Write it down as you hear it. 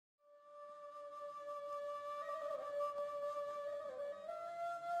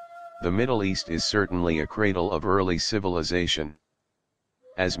The Middle East is certainly a cradle of early civilization.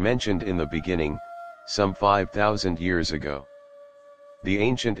 As mentioned in the beginning, some 5,000 years ago, the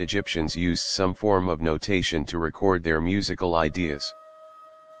ancient Egyptians used some form of notation to record their musical ideas.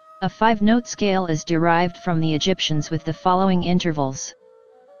 A 5-note scale is derived from the Egyptians with the following intervals: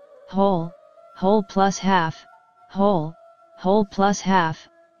 whole, whole plus half, whole, whole plus half,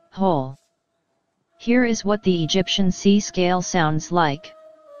 whole. Here is what the Egyptian C scale sounds like.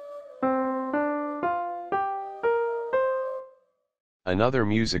 Another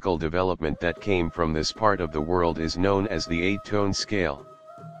musical development that came from this part of the world is known as the 8-tone scale.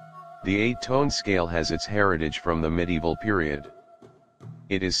 The 8-tone scale has its heritage from the medieval period.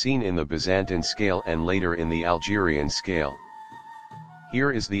 It is seen in the Byzantine scale and later in the Algerian scale.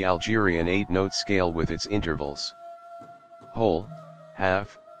 Here is the Algerian 8-note scale with its intervals: whole,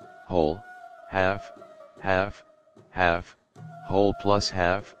 half, whole, half, half, half, whole plus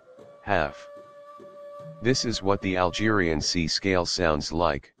half, half. This is what the Algerian C scale sounds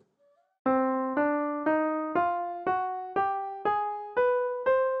like.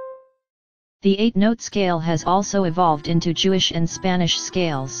 The 8-note scale has also evolved into Jewish and Spanish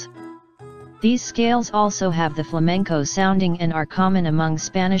scales. These scales also have the flamenco sounding and are common among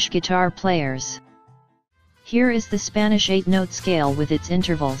Spanish guitar players. Here is the Spanish 8-note scale with its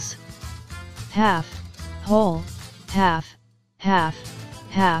intervals: half, whole, half, half,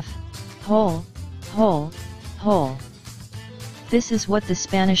 half, whole, whole, whole. This is what the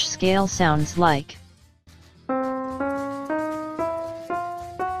Spanish scale sounds like.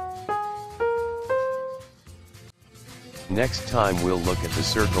 Next time we'll look at the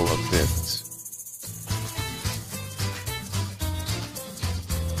circle of fifths.